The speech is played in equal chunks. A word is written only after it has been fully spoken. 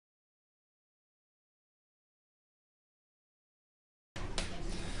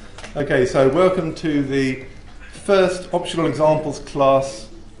Okay, so welcome to the first optional examples class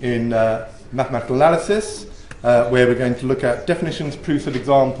in mathematical analysis, where we're going to look at definitions, proofs and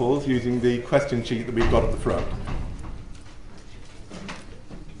examples using the question sheet that we've got at the front.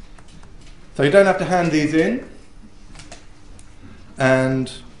 So you don't have to hand these in, and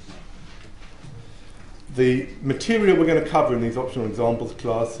the material we're going to cover in these optional examples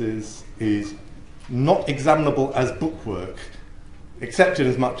classes is not examinable as bookwork, except in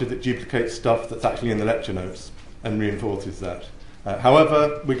as much as it duplicates stuff that's actually in the lecture notes and reinforces that.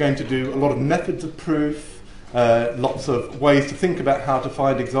 However, we're going to do a lot of methods of proof, lots of ways to think about how to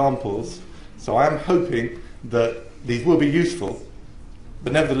find examples. So I am hoping that these will be useful,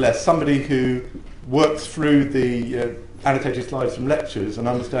 but nevertheless, somebody who works through the annotated slides from lectures and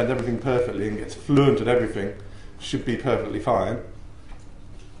understands everything perfectly and gets fluent at everything should be perfectly fine.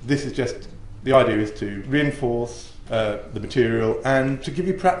 This is just, the idea is to reinforce the material and to give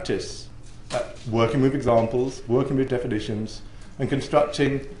you practice at working with examples, working with definitions, and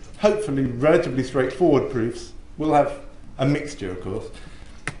constructing hopefully relatively straightforward proofs. We'll have a mixture, of course.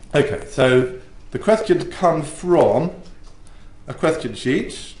 Okay, so the questions come from a question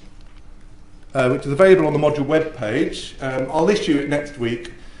sheet, which is available on the module web page. I'll issue it next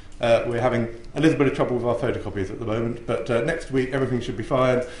week. We're having a little bit of trouble with our photocopies at the moment, but next week everything should be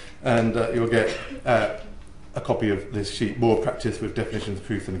fine, and you'll get a copy of this sheet, more practice with definitions,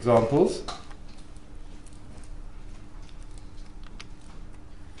 proofs and examples.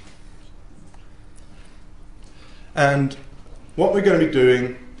 And what we're going to be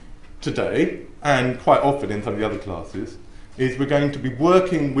doing today, and quite often in some of the other classes, is we're going to be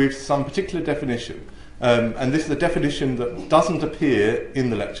working with some particular definition. And this is a definition that doesn't appear in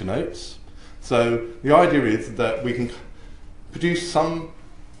the lecture notes. So the idea is that we can produce some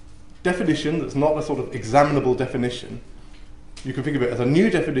definition that's not a sort of examinable definition. You can think of it as a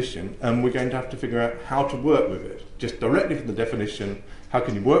new definition, and we're going to have to figure out how to work with it. Just directly from the definition, how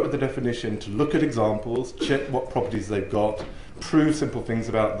can you work with the definition to look at examples, check what properties they've got, prove simple things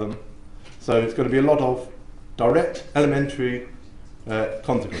about them. So it's going to be a lot of direct, elementary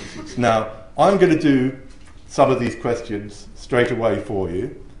consequences. Now, I'm going to do some of these questions straight away for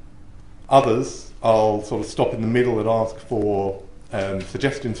you. Others, I'll sort of stop in the middle and ask for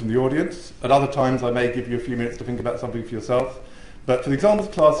suggestions from the audience. At other times, I may give you a few minutes to think about something for yourself. But for the examples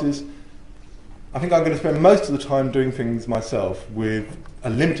classes, I think I'm going to spend most of the time doing things myself with a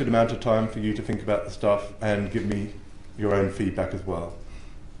limited amount of time for you to think about the stuff and give me your own feedback as well.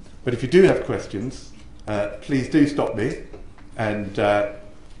 But if you do have questions, please do stop me, and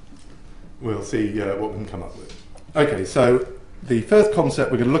we'll see what we can come up with. Okay, so the first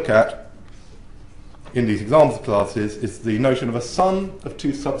concept we're going to look at in these examples classes is the notion of a sum of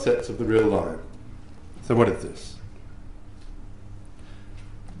two subsets of the real line. So what is this?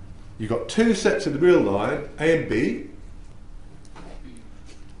 You've got two sets of the real line, A and B,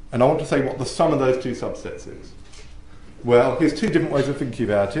 and I want to say what the sum of those two subsets is. Well, here's two different ways of thinking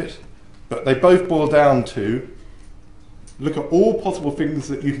about it, but they both boil down to look at all possible things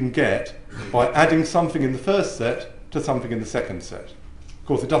that you can get by adding something in the first set to something in the second set. Of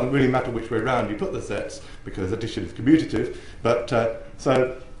course, it doesn't really matter which way around you put the sets, because addition is commutative, but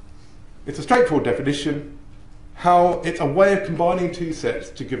so it's a straightforward definition. How it's a way of combining two sets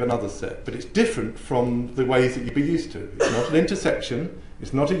to give another set, but it's different from the ways that you'd be used to. It's not an intersection,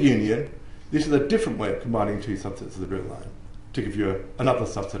 it's not a union. This is a different way of combining two subsets of the real line to give you another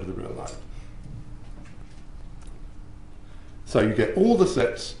subset of the real line. So you get all the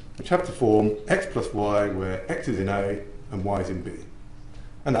sets which have the form x plus y, where x is in A and y is in B.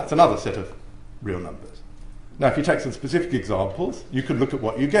 And that's another set of real numbers. Now, if you take some specific examples, you could look at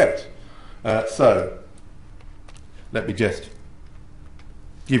what you get. So let me just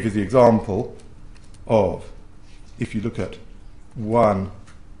give you the example of, if you look at 1,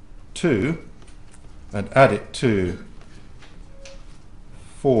 2, and add it to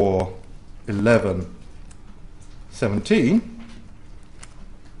 4, 11, 17,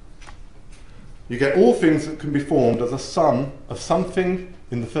 you get all things that can be formed as a sum of something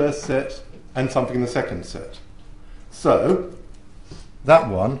in the first set and something in the second set. So that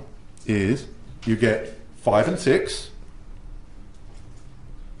one is, you get 5 and 6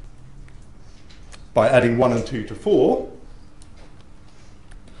 by adding 1 and 2 to 4.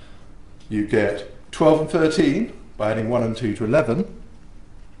 You get 12 and 13 by adding 1 and 2 to 11.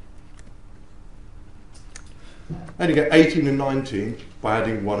 And you get 18 and 19 by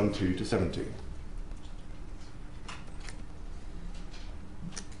adding 1 and 2 to 17.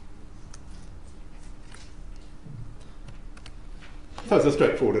 So it's a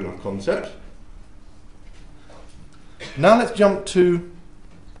straightforward enough concept. Now let's jump to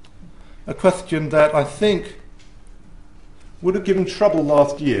a question that I think would have given trouble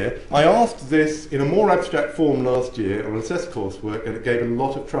last year. I asked this in a more abstract form last year on assess coursework, and it gave a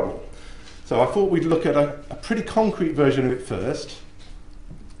lot of trouble. So I thought we'd look at a pretty concrete version of it first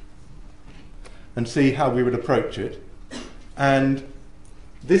and see how we would approach it. And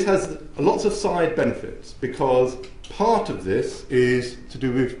this has lots of side benefits, because part of this is to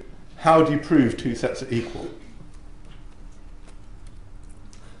do with how do you prove two sets are equal.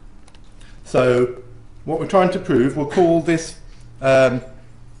 So what we're trying to prove, we'll call this,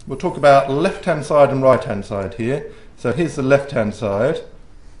 we'll talk about left-hand side and right-hand side here. So here's the left-hand side,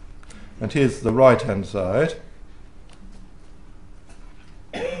 and here's the right-hand side.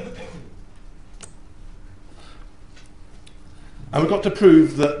 And we've got to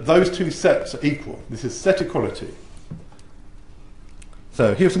prove that those two sets are equal. This is set equality.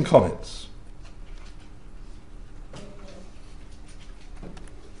 So here's some comments.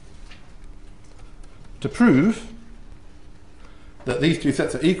 To prove that these two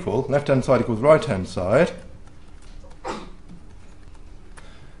sets are equal, left-hand side equals right-hand side,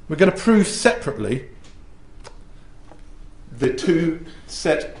 we're going to prove separately the two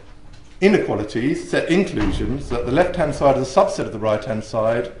set inequalities, set inclusions, that the left-hand side is a subset of the right-hand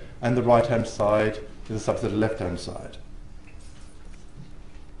side and the right-hand side is a subset of the left-hand side.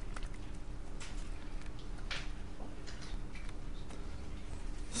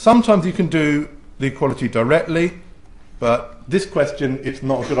 Sometimes you can do the equality directly, but this question, it's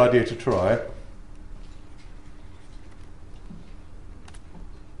not a good idea to try.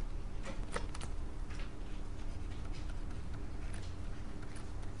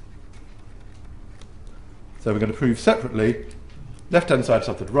 So we're going to prove separately left-hand side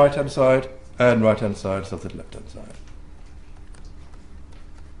subset right-hand side and right-hand side subset left-hand side.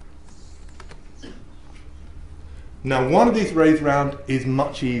 Now, one of these ways round is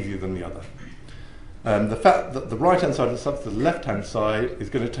much easier than the other. The fact that the right-hand side is a subset of the left-hand side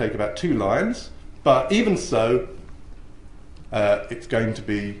is going to take about 2 lines, but even so, it's going to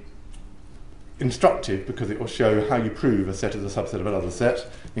be instructive because it will show how you prove a set is a subset of another set,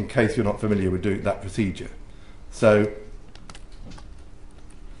 in case you're not familiar with doing that procedure. So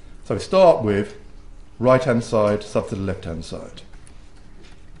we start with right-hand side subset of left-hand side.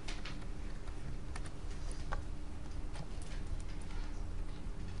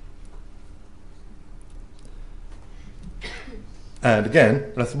 And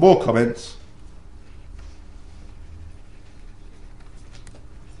again, there's some more comments.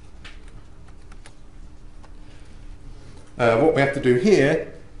 What we have to do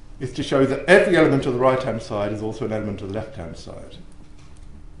here is to show that every element of the right-hand side is also an element of the left-hand side,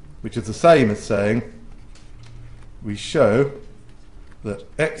 which is the same as saying we show that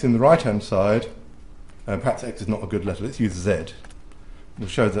x in the right-hand side, and perhaps x is not a good letter, let's use z. We'll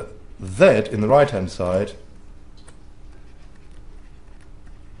show that z in the right-hand side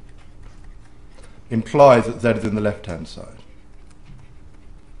implies that z is in the left-hand side.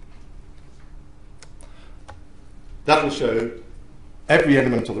 That will show every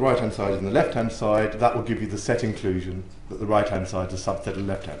element of the right-hand side is in the left-hand side. That will give you the set inclusion that the right-hand side is a subset of the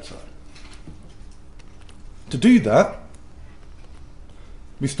left-hand side. To do that,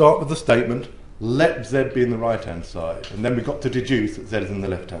 we start with the statement, let z be in the right-hand side, and then we've got to deduce that z is in the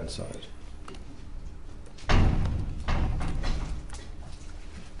left-hand side.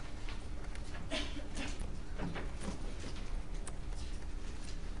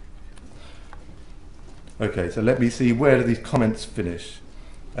 Okay, so let me see, where do these comments finish?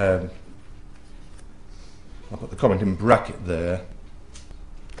 I've got the comment in bracket there.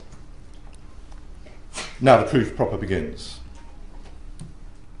 Now the proof proper begins.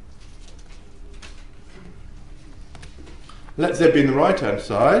 Let z be in the right-hand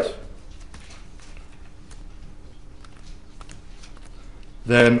side.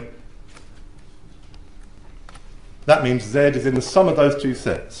 Then that means z is in the sum of those two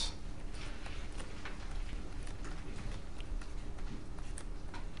sets.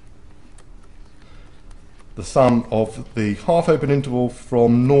 The sum of the half-open interval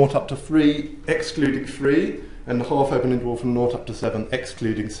from 0 up to 3, excluding 3, and the half-open interval from 0 up to 7,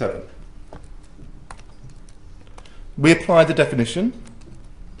 excluding 7. We apply the definition.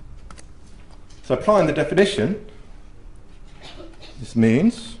 So applying the definition, this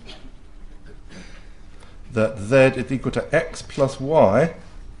means that z is equal to x plus y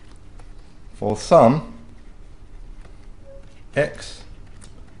for sum x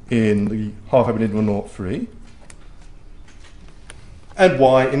in the half-open interval 0, 3, and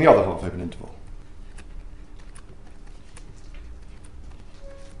y in the other half-open interval.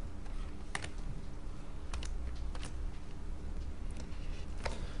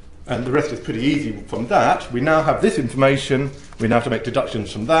 and the rest is pretty easy from that. We now have this information. We now have to make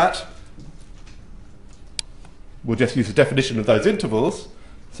deductions from that. We'll just use the definition of those intervals.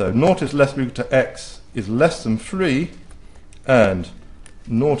 So 0 is less than or equal to x is less than 3, and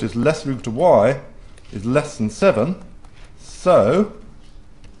 0 is less than or equal to y is less than 7. So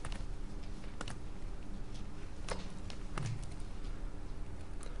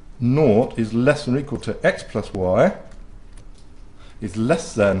naught is less than or equal to x plus y is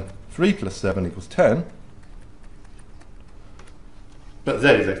less than 3 plus 7 equals 10. But z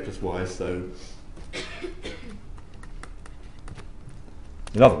is x plus y, so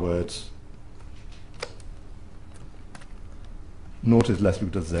in other words, naught is less than or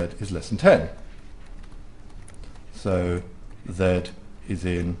equal to z is less than 10. So z is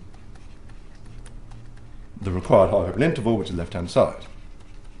in the required half-open interval, which is left-hand side.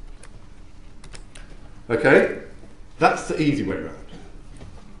 Okay, that's the easy way around.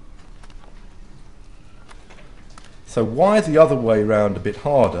 So why is the other way round a bit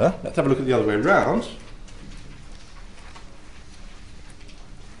harder? Let's have a look at the other way round.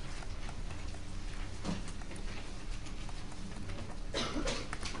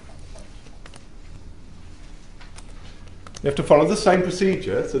 We have to follow the same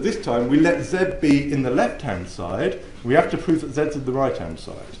procedure. So this time we let z be in the left-hand side. We have to prove that z's in the right-hand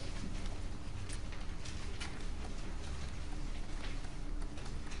side.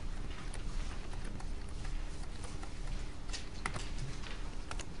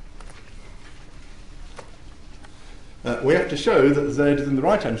 We have to show that z is in the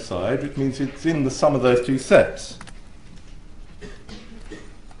right-hand side, which means it's in the sum of those two sets.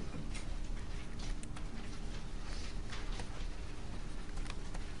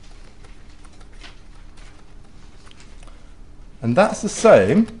 And that's the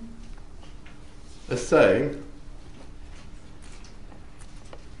same as saying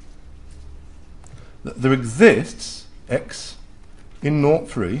that there exists x in 0,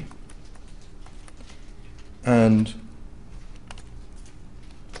 3 and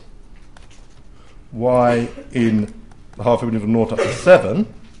y in the half-open interval 0 up to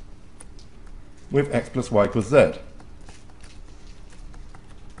 7 with x plus y equals z.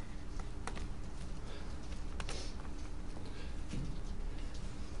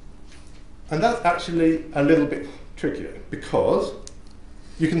 And that's actually a little bit trickier, because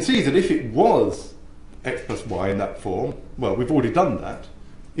you can see that if it was x plus y in that form, well, we've already done that.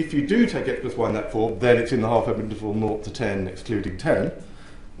 If you do take x plus y in that form, then it's in the half-open interval 0 to 10, excluding 10.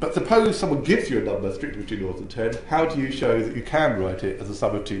 But suppose someone gives you a number strictly between 0 and 10, how do you show that you can write it as a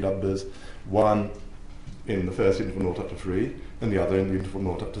sum of two numbers, one in the first interval 0 up to 3, and the other in the interval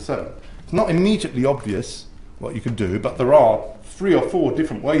 0 up to 7? It's not immediately obvious what you can do, but there are 3 or 4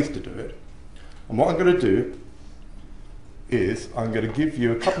 different ways to do it. And what I'm going to do is I'm going to give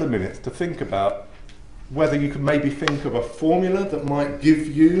you a couple of minutes to think about whether you could maybe think of a formula that might give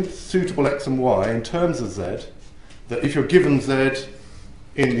you suitable x and y in terms of z, that if you're given z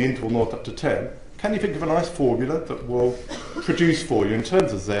in the interval 0 up to 10, can you think of a nice formula that will produce for you in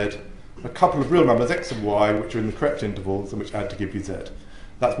terms of z a couple of real numbers x and y which are in the correct intervals and which add to give you z?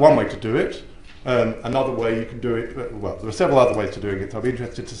 That's one way to do it. Another way you can do it, well, there are several other ways to doing it, so I'll be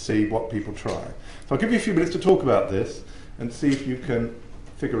interested to see what people try. So I'll give you a few minutes to talk about this and see if you can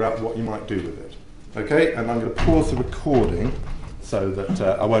figure out what you might do with it. Okay, and I'm going to pause the recording so that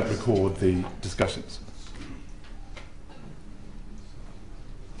I won't record the discussions.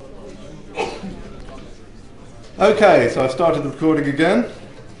 Okay, so I've started the recording again.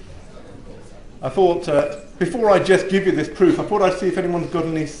 I thought, before I just give you this proof, I thought I'd see if anyone's got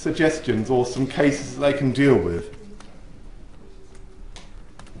any suggestions or some cases that they can deal with.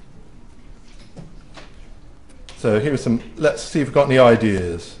 So here are some, let's see if we've got any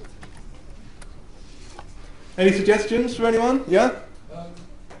ideas. Any suggestions for anyone? Yeah?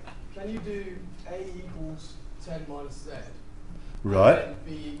 Can you do A equals 10 minus Z? Right. And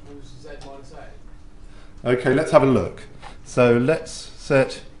B equals Z minus A? Okay, let's have a look. So let's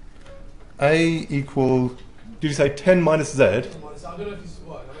set A equal, did you say 10 minus Z? 10 minus, I don't know if this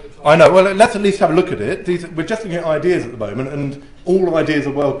works. I know, well, let's at least have a look at it. We're just looking at ideas at the moment, and all ideas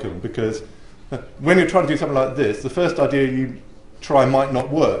are welcome, because when you're trying to do something like this, the first idea you try might not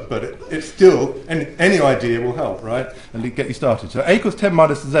work, but it's still, any idea will help, right? And get you started. So A equals 10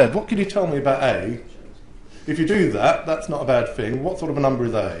 minus Z. What can you tell me about A? If you do that, that's not a bad thing. What sort of a number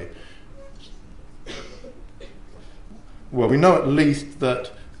is A? Well, we know at least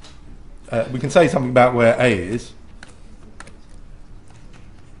that we can say something about where A is.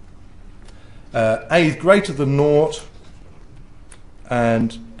 A is greater than 0,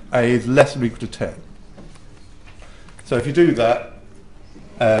 and A is less than or equal to 10. So if you do that,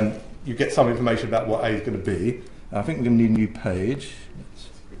 you get some information about what A is going to be. I think we're going to need a new page.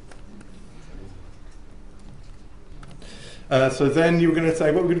 So then you were going to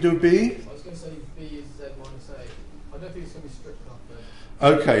say, what we're going to do with B? I was going to say B is Z minus A. I don't think it's going to be strict enough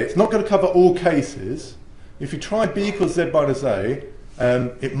there. Okay, it's not going to cover all cases. If you try B equals Z minus A,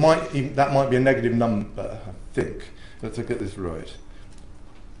 that might be a negative number, I think. Let's get this right.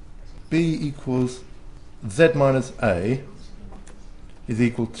 B equals Z minus A is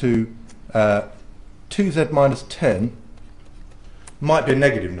equal to 2Z minus 10, might be a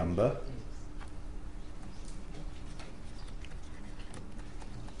negative number.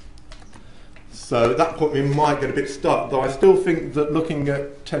 So at that point we might get a bit stuck, though I still think that looking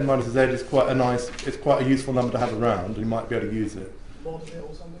at 10 minus Z is quite a useful number to have around, and you might be able to use it. Mod it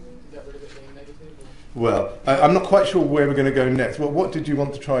or something to get rid of it being negative? Or? Well, I'm not quite sure where we're going to go next. Well, what did you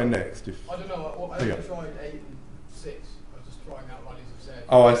want to try next? I don't know. I only tried 8 and 6. I was just trying out values of Z.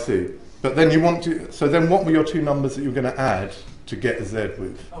 Oh, I see. But then you want to. So then, what were your two numbers that you were going to add to get Z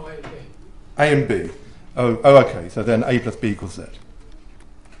with? Oh, A and B. A and B. Oh, okay. So then A plus B equals Z.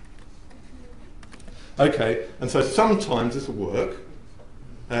 Okay, and so sometimes this will work,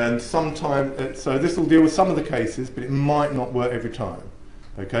 and sometimes so this will deal with some of the cases, but it might not work every time.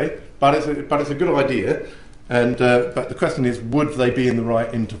 Okay, but it's a good idea, and but the question is, would they be in the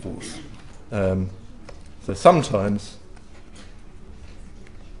right intervals? So sometimes.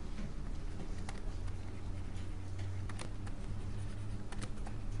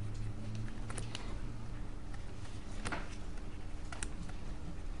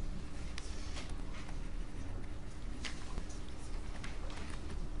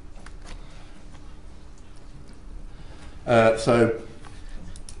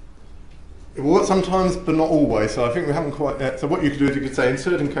 It will work sometimes, but not always. So I think we haven't quite. So what you could do is you could say in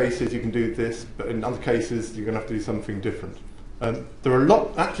certain cases you can do this, but in other cases you're going to have to do something different. There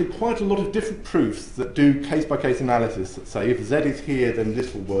are actually quite a lot of different proofs that do case-by-case analysis that say if Z is here, then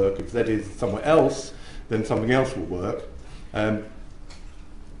this will work. If Z is somewhere else, then something else will work.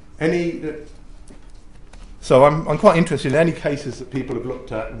 So I'm quite interested in any cases that people have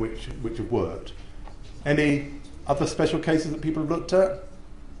looked at which have worked. Any other special cases that people have looked at?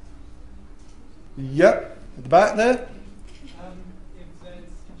 Yep, at the back there. If Z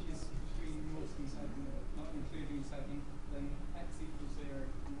is between 0 and 7, not including 7, then x equals 0.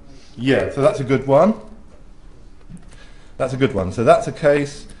 Yeah, so that's a good one. That's a good one. So that's a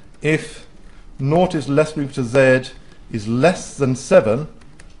case if 0 is less than or equal to Z is less than 7,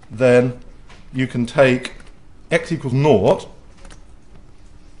 then you can take x equals 0.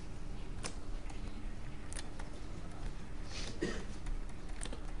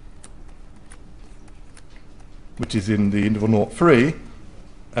 Which is in the interval 0, 3,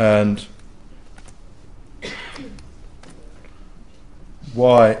 and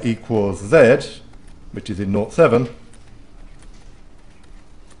y equals z, which is in 0, 7,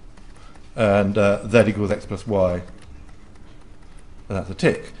 and z equals x plus y, and that's a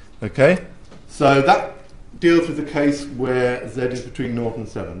tick. Okay, so that deals with the case where z is between 0 and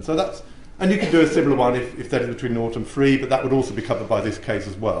 7. So that's, and you can do a similar one if z is between 0 and 3, but that would also be covered by this case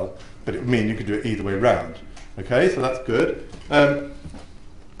as well. But it would mean you could do it either way around. Okay, so that's good.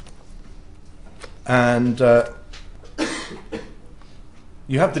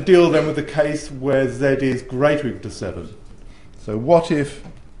 You have to deal then with the case where z is greater or equal to 7. So what if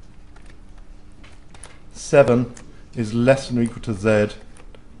 7 is less than or equal to z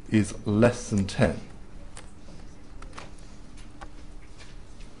is less than 10?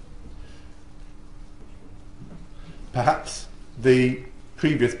 Perhaps the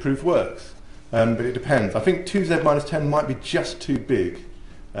previous proof works. But it depends. I think 2z minus 10 might be just too big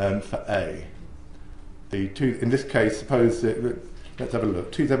for A. In this case, suppose, let's have a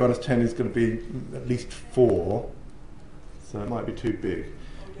look. 2z minus 10 is going to be at least 4, so it might be too big.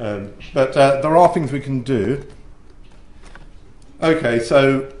 But there are things we can do. Okay,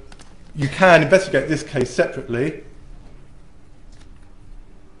 so you can investigate this case separately.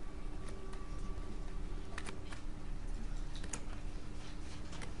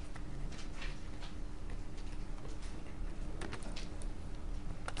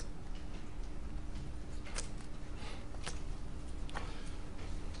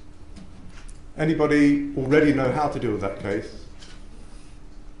 Anybody already know how to deal with that case?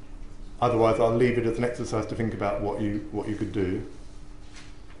 Otherwise, I'll leave it as an exercise to think about what you could do.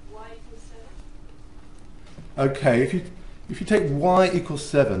 Y equals 7. Okay, if you take y equals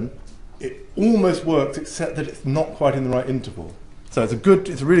 7, it almost works, except that it's not quite in the right interval. So it's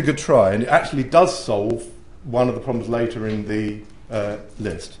a really good try, and it actually does solve one of the problems later in the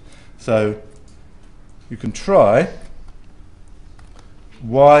list. So you can try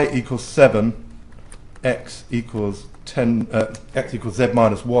y equals 7, x equals 10, x equals z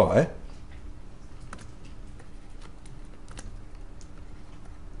minus y,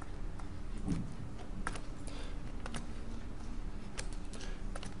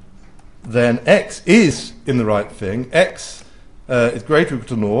 then x is in the right thing. X is greater or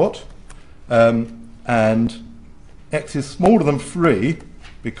equal to 0, and x is smaller than 3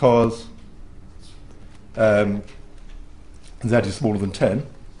 because z is smaller than 10.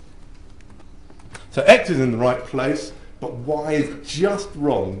 So x is in the right place, but y is just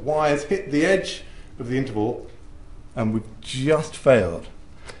wrong. Y has hit the edge of the interval, and we've just failed.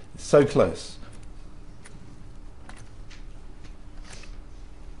 It's so close.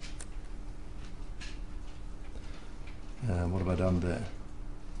 What have I done there?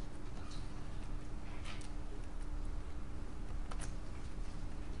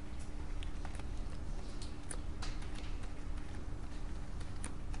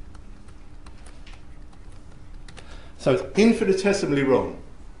 So it's infinitesimally wrong.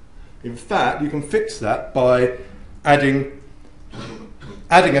 In fact, you can fix that by adding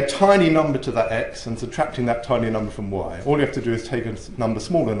a tiny number to that x and subtracting that tiny number from y. All you have to do is take a number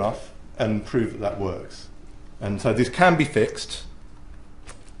small enough and prove that that works. And so this can be fixed.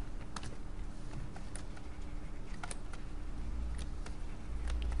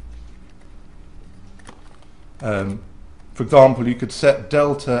 For example, you could set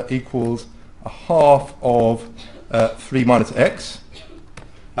delta equals a half of 3 minus x.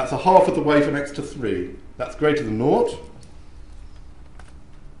 That's a half of the way from x to 3. That's greater than 0.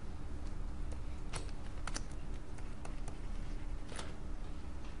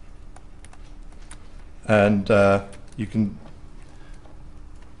 And you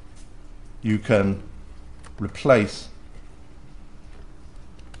can replace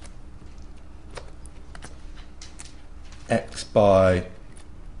x by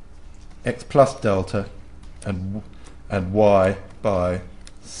x plus delta and y by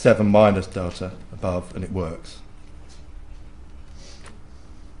 7 minus delta above, and it works.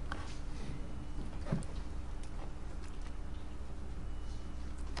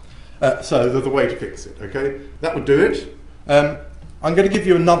 So there's a way to fix it, okay? That would do it. I'm going to give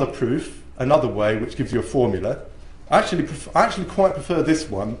you another proof, another way, which gives you a formula. I actually quite prefer this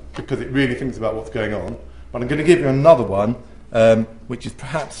one because it really thinks about what's going on. But I'm going to give you another one, which is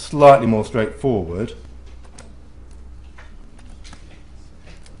perhaps slightly more straightforward.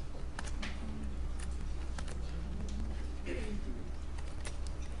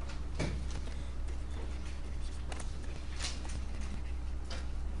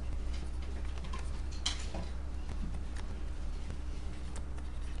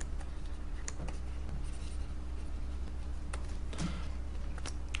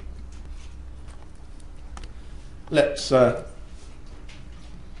 Let's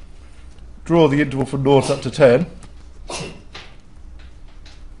draw the interval from 0 up to 10.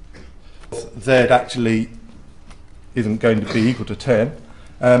 Z actually isn't going to be equal to 10,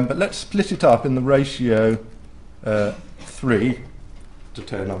 but let's split it up in the ratio 3 to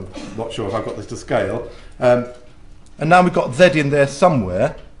 10. I'm not sure if I've got this to scale. And now we've got Z in there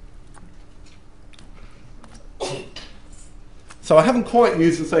somewhere. So I haven't quite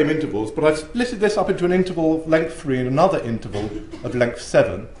used the same intervals, but I've split this up into an interval of length 3 and another interval of length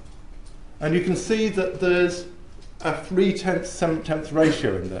 7. And you can see that there's a 3/10, 7/10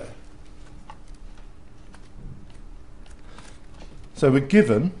 ratio in there. So we're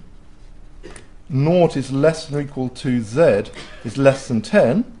given 0 is less than or equal to Z is less than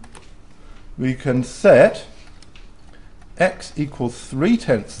 10. We can set x equals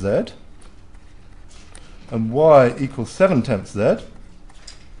 3/10 Z and y equals 7/10 Z.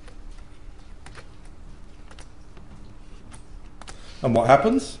 And what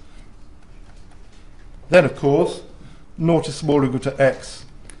happens? Then, of course, 0 is smaller or equal to x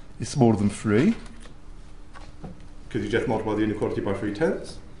is smaller than 3, because you just multiply the inequality by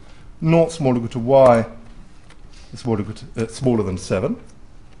 3/10. 0 smaller or equal to y is smaller than 7.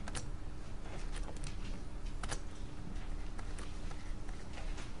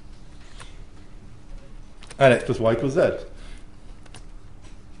 And x plus y equals z.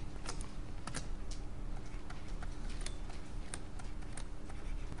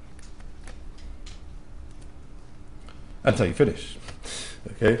 And so you finish.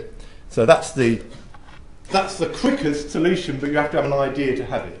 Okay, so that's the quickest solution, but you have to have an idea to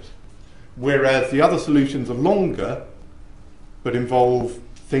have it. Whereas the other solutions are longer, but involve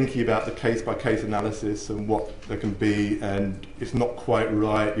thinking about the case-by-case analysis and what there can be, and it's not quite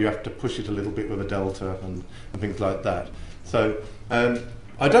right, you have to push it a little bit with a delta and things like that. So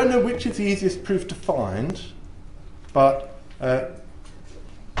I don't know which is the easiest proof to find, but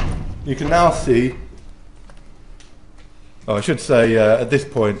you can now see, oh, I should say at this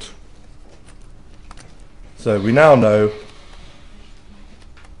point, so we now know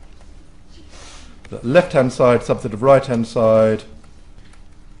that left-hand side subset of right-hand side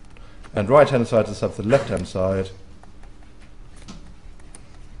and right-hand side is a subset of left-hand side.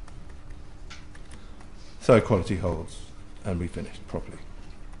 So equality holds, and we finished properly.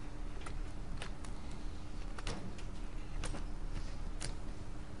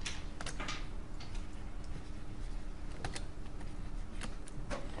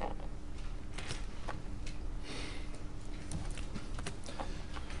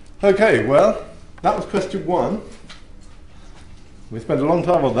 Okay, well, that was question 1. We spent a long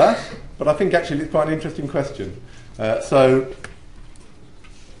time on that, but I think actually it's quite an interesting question. So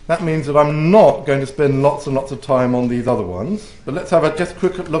that means that I'm not going to spend lots and lots of time on these other ones, but let's have a just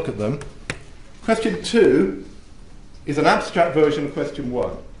quick look at them. Question 2 is an abstract version of question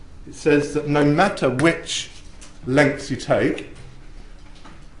 1. It says that no matter which lengths you take,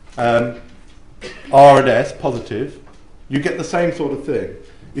 R and S, positive, you get the same sort of thing.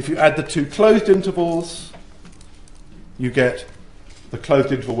 If you add the 2 closed intervals, you get the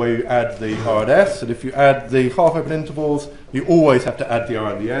closed interval where you add the R and S, and if you add the half-open intervals, you always have to add the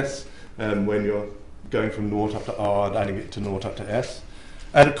R and the S when you're going from 0 up to R and adding it to 0 up to S.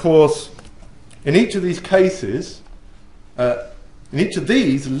 And of course, in each of these cases, in each of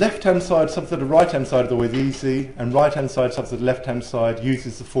these, left-hand side subset of right-hand side is always easy, and right-hand side subset of left-hand side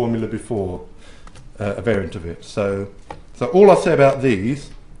uses the formula before, a variant of it. So all I'll say about these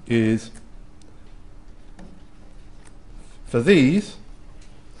is, for these,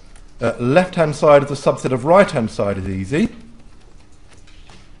 left-hand side of the subset of right-hand side is easy.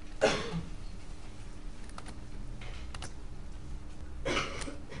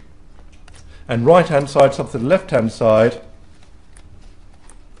 And right-hand side subset of left-hand side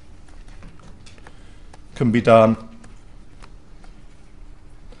can be done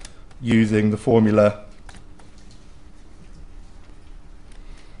using the formula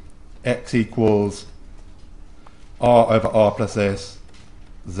x equals r over r plus s,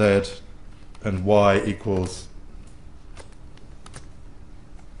 z, and y equals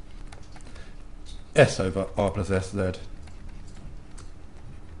s over r plus s, z.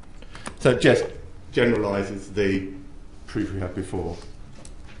 So it just generalizes the proof we had before.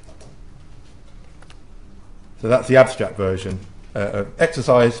 So that's the abstract version.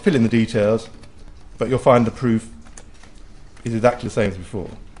 Exercise, fill in the details, but you'll find the proof is exactly the same as before.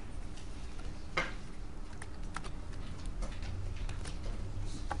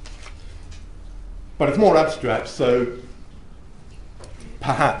 But it's more abstract, so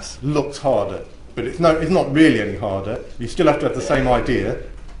perhaps looks harder. But it's not really any harder. You still have to have the same idea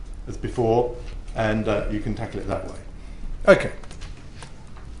as before, and you can tackle it that way. Okay.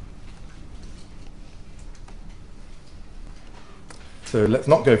 So let's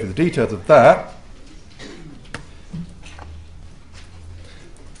not go through the details of that.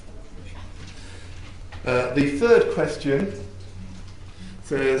 The third question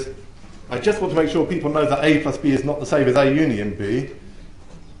says, I just want to make sure people know that A plus B is not the same as A union B.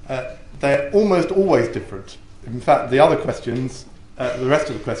 They're almost always different. In fact, the other questions, the rest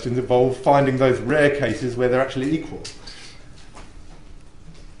of the questions involve finding those rare cases where they're actually equal.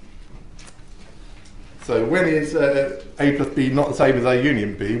 So when is A plus B not the same as A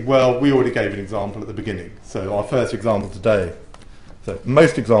union B? Well, we already gave an example at the beginning. So our first example today. So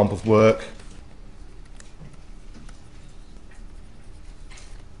most examples work.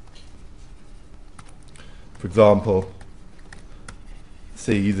 For example,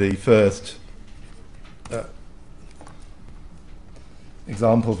 see the first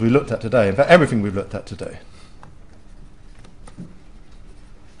examples we looked at today. In fact, everything we've looked at today.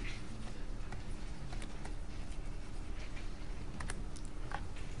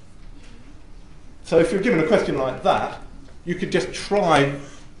 So if you're given a question like that, you could just try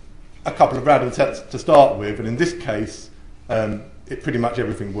a couple of random sets to start with, and in this case, it pretty much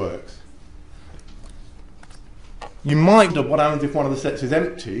everything works. You might wonder what happens if one of the sets is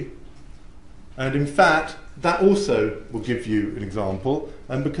empty, and in fact, that also will give you an example,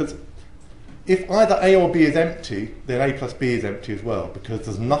 and because if either A or B is empty, then A plus B is empty as well, because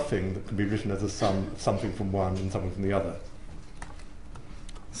there's nothing that can be written as a sum of something from one and something from the other.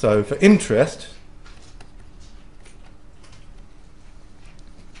 So for interest,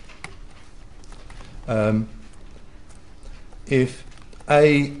 if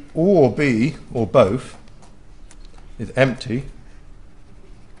A or B, or both, is empty,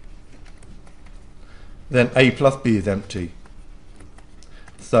 then A plus B is empty.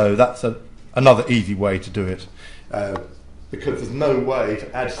 So that's another easy way to do it. because there's no way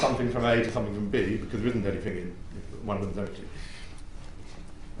to add something from A to something from B, because there isn't anything in one of them is empty.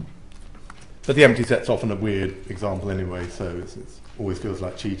 But the empty set's often a weird example anyway, so it always feels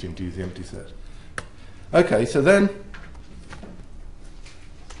like cheating to use the empty set. Okay, so then,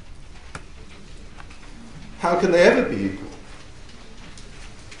 how can they ever be equal?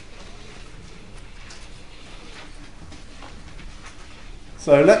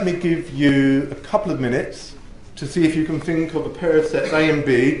 So let me give you a couple of minutes to see if you can think of a pair of sets A and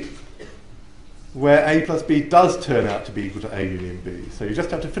B where A plus B does turn out to be equal to A union B. So you just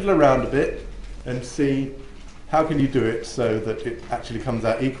have to fiddle around a bit and see how can you do it so that it actually comes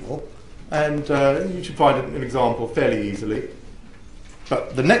out equal. And you should find an example fairly easily.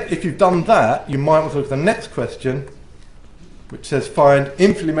 But if you've done that, you might want to look at the next question, which says find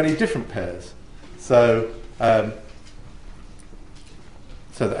infinitely many different pairs. So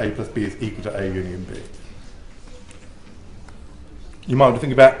that A plus B is equal to A union B. You might want to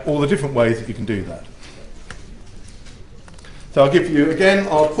think about all the different ways that you can do that. So I'll give you, again,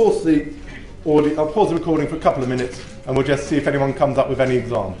 I'll pause the recording for a couple of minutes and we'll just see if anyone comes up with any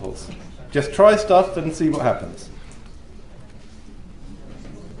examples. Just try stuff and see what happens.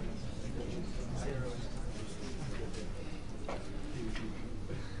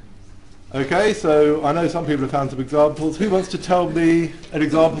 Okay, so I know some people have found some examples. Who wants to tell me an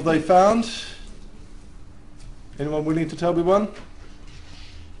example they found? Anyone willing to tell me one?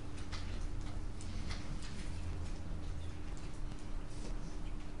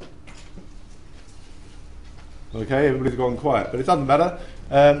 Okay, everybody's gone quiet, but it doesn't matter.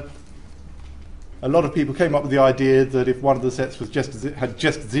 A lot of people came up with the idea that if one of the sets had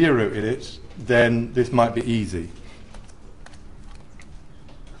just 0 in it, then this might be easy.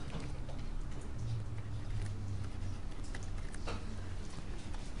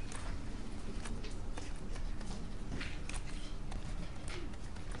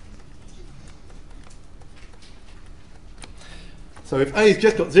 So if A has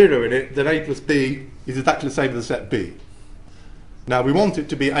just got 0 in it, then A plus B is exactly the same as the set B. Now we want it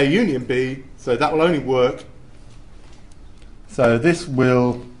to be A union B, so that will only work. So this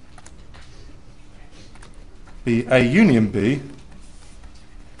will be A union B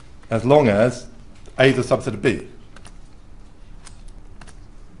as long as A is a subset of B.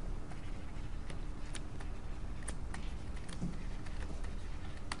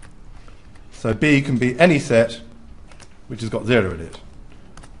 So B can be any set which has got 0 in it.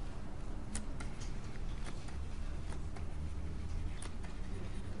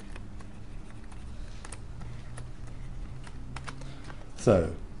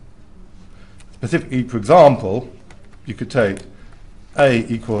 So, specifically, for example, you could take A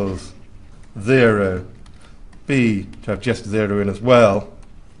equals 0, B to have just 0 in as well,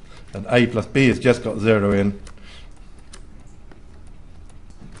 and A plus B has just got 0 in.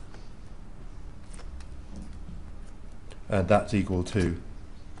 And that's equal to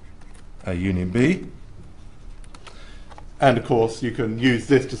A union B. And of course, you can use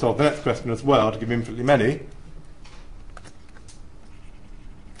this to solve the next question as well, to give infinitely many.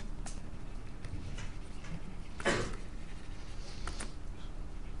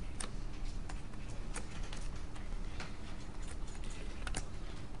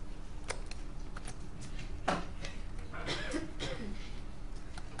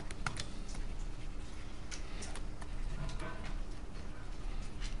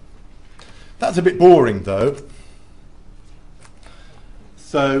 That's a bit boring though.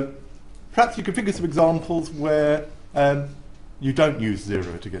 So perhaps you could think of some examples where you don't use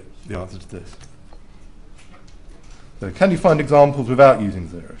 0 to get the answer to this. So can you find examples without using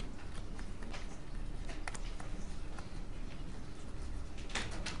 0?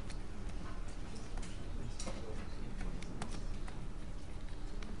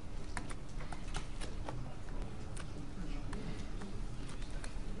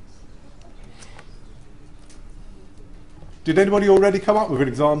 Did anybody already come up with an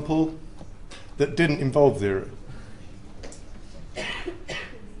example that didn't involve 0?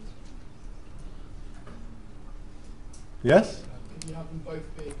 Yes? Can you have them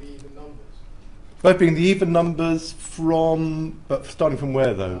both being the even numbers? Both being the even numbers but starting from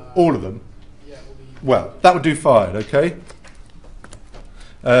where though? All of them? Yeah, well, that would do fine, okay?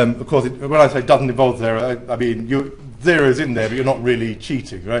 Of course, when I say doesn't involve 0, I mean 0 is in there, but you're not really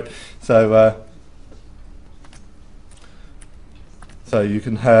cheating, right? So you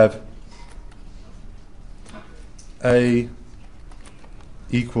can have A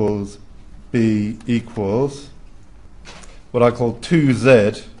equals B equals what I call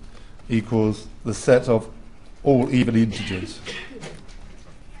 2Z equals the set of all even integers.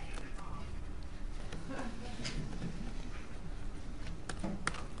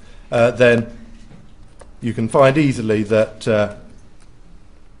 then you can find easily that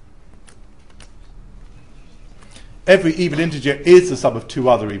every even integer is the sum of two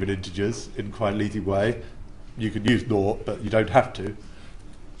other even integers in quite an easy way. You could use naught, but you don't have to.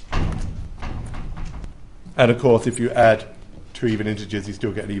 And of course, if you add two even integers, you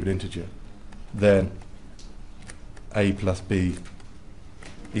still get an even integer. Then a plus b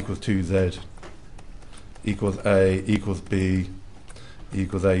equals 2z equals a equals b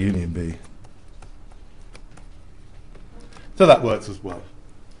equals a union b. So that works as well.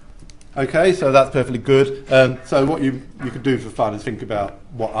 Okay, so that's perfectly good. So what you could do for fun is think about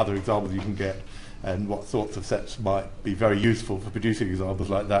what other examples you can get and what sorts of sets might be very useful for producing examples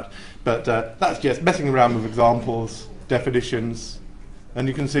like that. But that's just messing around with examples, definitions, and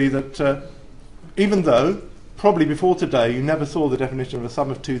you can see that even though probably before today you never saw the definition of a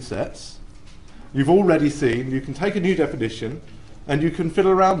sum of two sets, you've already seen you can take a new definition and you can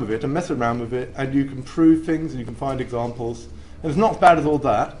fiddle around with it and mess around with it and you can prove things and you can find examples. And it's not as bad as all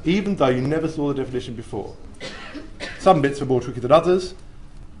that, even though you never saw the definition before. Some bits are more tricky than others.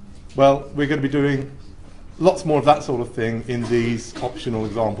 Well, we're going to be doing lots more of that sort of thing in these optional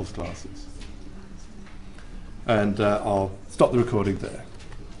examples classes. And I'll stop the recording there.